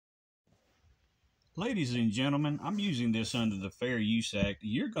Ladies and gentlemen, I'm using this under the Fair Use Act.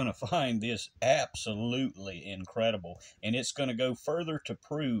 You're going to find this absolutely incredible, and it's going to go further to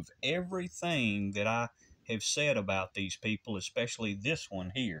prove everything that I have said about these people, especially this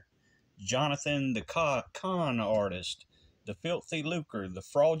one here. Johnathan the con artist, the filthy lucre, the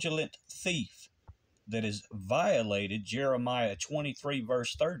fraudulent thief that has violated Jeremiah 23,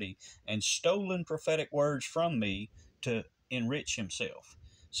 verse 30, and stolen prophetic words from me to enrich himself.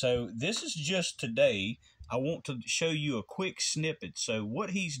 So, this is just today. I want to show you a quick snippet. So, what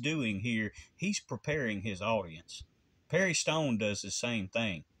he's doing here, he's preparing his audience. Perry Stone does the same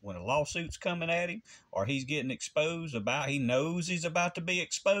thing. When a lawsuit's coming at him or he's getting exposed about, he knows he's about to be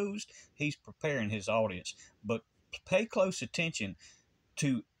exposed, he's preparing his audience. But pay close attention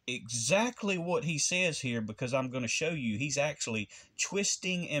to exactly what he says here, because I'm going to show you he's actually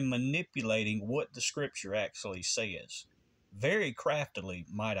twisting and manipulating what the scripture actually says. Very craftily,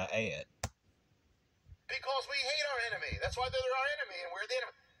 might I add. Because we hate our enemy. That's why they're our enemy and we're the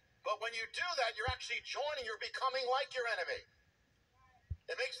enemy. But when you do that, you're actually joining, you're becoming like your enemy.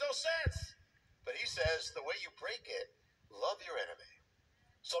 It makes no sense. But he says the way you break it, love your enemy.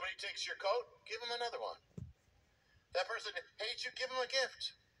 Somebody takes your coat, give him another one. That person hates you, give him a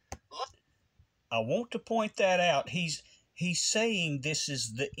gift. I want to point that out. He's saying this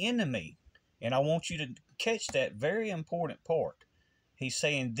is the enemy. And I want you to catch that very important part. He's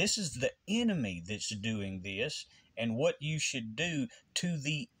saying this is the enemy that's doing this, and what you should do to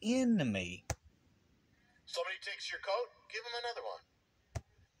the enemy. Somebody takes your coat, give him another one.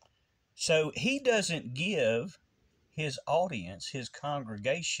 So he doesn't give his audience, his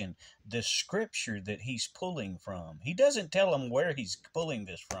congregation, the scripture that he's pulling from. He doesn't tell them where he's pulling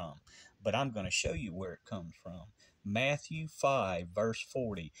this from, but I'm going to show you where it comes from. Matthew 5, verse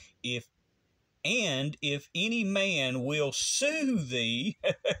 40. If any man will sue thee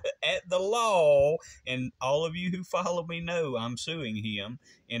at the law, and all of you who follow me know I'm suing him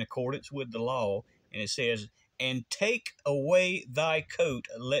in accordance with the law, and it says, and take away thy coat,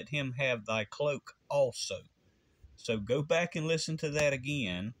 let him have thy cloak also. So go back and listen to that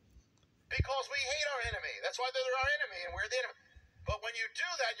again. Because we hate our enemy. That's why they're our enemy and we're the enemy. But when you do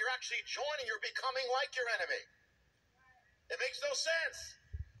that, you're actually joining, you're becoming like your enemy. It makes no sense.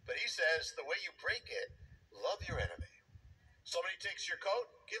 But he says the way you break it, love your enemy. Somebody takes your coat,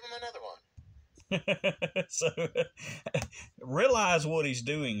 give him another one. So realize what he's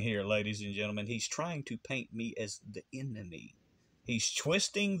doing here, ladies and gentlemen. He's trying to paint me as the enemy. He's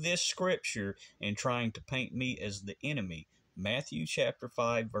twisting this scripture and trying to paint me as the enemy. Matthew chapter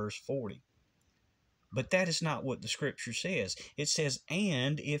 5, verse 40. But that is not what the scripture says. It says,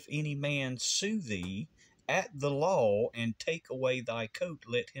 and if any man sue thee at the law and take away thy coat,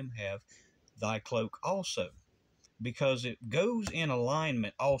 let him have thy cloak also. Because it goes in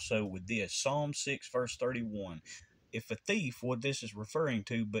alignment also with this. Psalm 6, verse 31. If a thief, what this is referring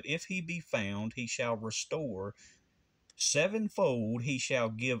to, but if he be found, he shall restore sevenfold, he shall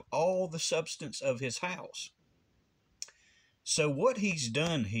give all the substance of his house. So what he's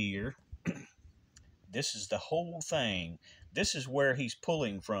done here, this is the whole thing. This is where he's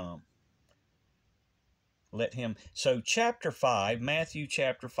pulling from. Let him. So chapter 5, Matthew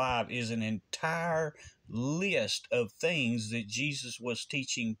chapter 5 is an entire list of things that Jesus was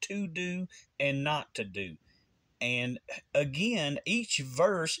teaching to do and not to do. And again, each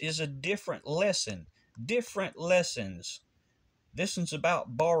verse is a different lesson. Different lessons. This one's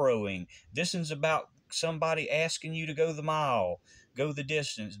about borrowing. This one's about somebody asking you to go the mile, go the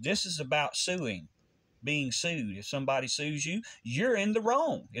distance. This is about suing, being sued. If somebody sues you, you're in the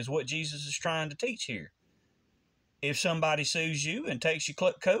wrong, is what Jesus is trying to teach here. If somebody sues you and takes your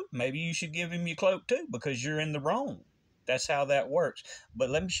coat, maybe you should give him your cloak too, because you're in the wrong. That's how that works. But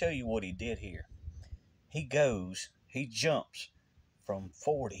let me show you what he did here. He jumps from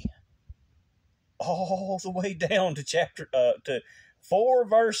 40 all the way down to to 4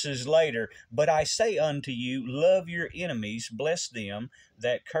 verses later. But I say unto you, love your enemies, bless them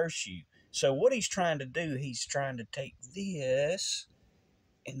that curse you. So what he's trying to do, he's trying to take this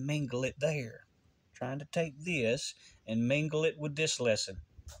and mingle it there. Trying to take this and mingle it with this lesson.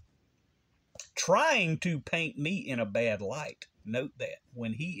 Trying to paint me in a bad light. Note that,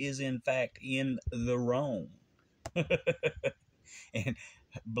 when he is in fact in the wrong. And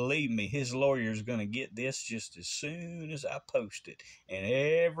believe me, his lawyer is going to get this just as soon as I post it. And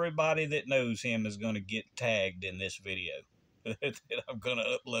everybody that knows him is going to get tagged in this video that I'm going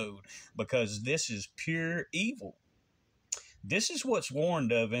to upload, because this is pure evil. This is what's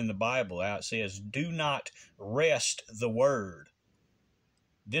warned of in the Bible. It says, do not wrest the word.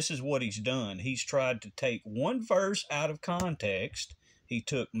 This is what he's done. He's tried to take one verse out of context. he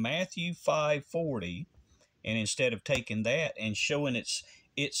took Matthew 5:40, and instead of taking that and showing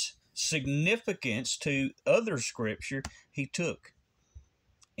its significance to other scripture, he took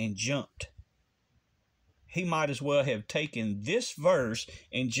and jumped. He might as well have taken this verse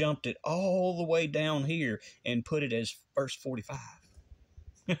and jumped it all the way down here and put it as verse 45.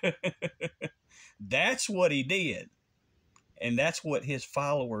 That's what he did. And that's what his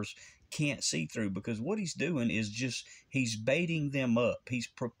followers can't see through, because what he's doing is just, he's baiting them up. He's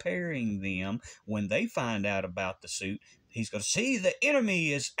preparing them when they find out about the suit. He's going to see the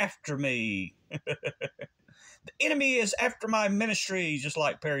enemy is after me. The enemy is after my ministry, just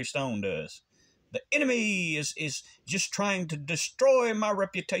like Perry Stone does. The enemy is just trying to destroy my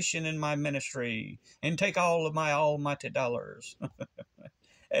reputation in my ministry and take all of my almighty dollars.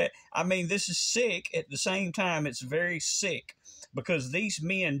 I mean, this is sick. At the same time, it's very sick, because these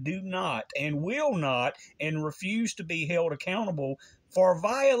men do not and will not and refuse to be held accountable for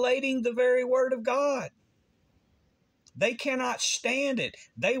violating the very word of God. They cannot stand it.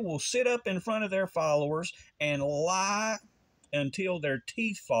 They will sit up in front of their followers and lie until their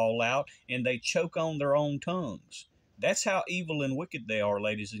teeth fall out and they choke on their own tongues. That's how evil and wicked they are,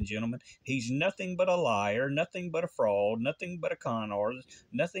 ladies and gentlemen. He's nothing but a liar, nothing but a fraud, nothing but a con artist,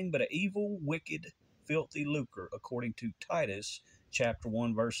 nothing but an evil, wicked, filthy lucre, according to Titus chapter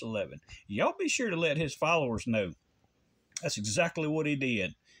 1, verse 11. Y'all be sure to let his followers know that's exactly what he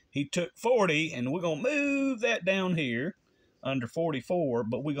did. He took 40, and we're going to move that down here under 44,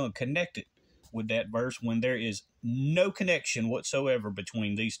 but we're going to connect it with that verse when there is no connection whatsoever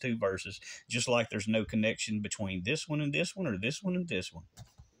between these two verses, just like there's no connection between this one and this one, or this one and this one.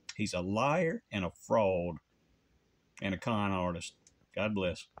 He's a liar and a fraud and a con artist. God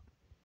bless.